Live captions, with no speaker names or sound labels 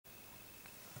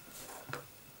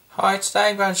Hi,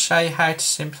 today I'm going to show you how to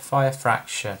simplify a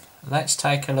fraction. Let's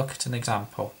take a look at an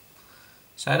example.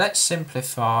 So let's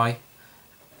simplify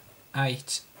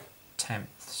 8/10.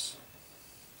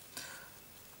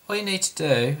 All you need to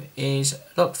do is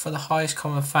look for the highest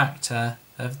common factor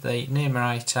of the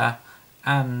numerator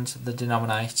and the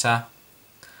denominator.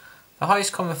 The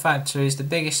highest common factor is the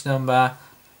biggest number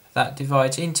that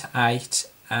divides into 8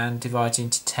 and divides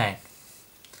into 10.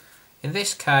 In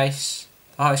this case,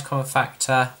 the highest common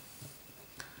factor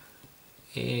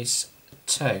is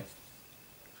 2.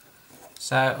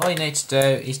 So all you need to do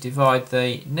is divide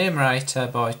the numerator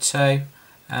by 2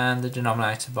 and the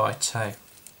denominator by 2.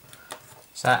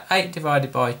 So 8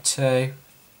 divided by 2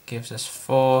 gives us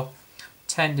 4.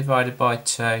 10 divided by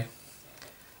 2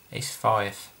 is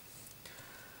 5.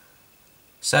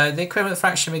 So the equivalent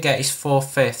fraction we get is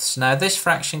 4/5. Now this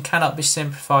fraction cannot be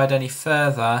simplified any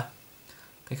further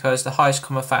because the highest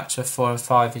common factor of 4 and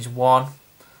 5 is 1.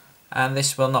 And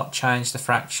this will not change the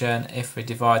fraction if we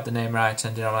divide the numerator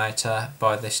and denominator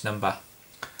by this number.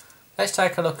 Let's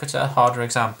take a look at a harder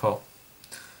example.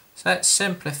 So let's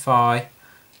simplify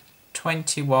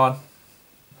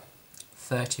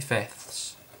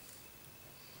 21/35.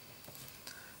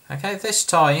 Okay, this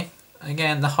time,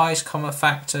 again, the highest common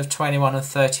factor of 21 and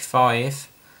 35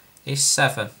 is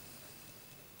 7.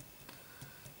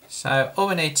 So all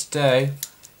we need to do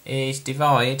is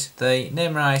divide the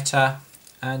numerator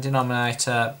and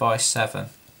denominator by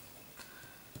 7.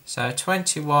 So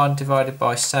 21 divided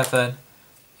by 7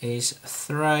 is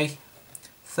 3.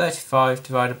 35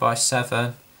 divided by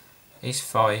 7 is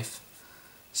 5.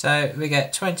 So we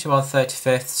get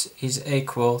 21/35 is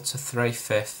equal to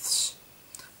 3/5.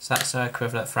 So that's our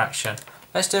equivalent fraction.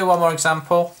 Let's do one more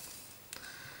example.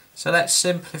 So let's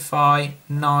simplify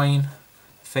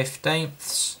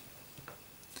 9/15.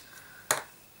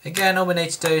 Again, all we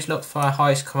need to do is look for our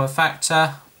highest common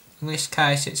factor. In this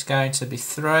case, it's going to be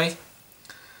 3.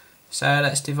 So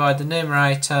let's divide the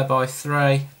numerator by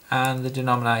 3 and the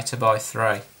denominator by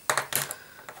 3.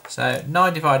 So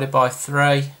 9 divided by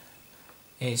 3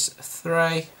 is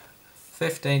 3.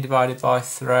 15 divided by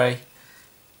 3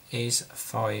 is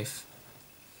 5.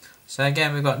 So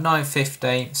again, we've got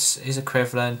 9/15 is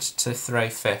equivalent to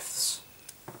 3/5.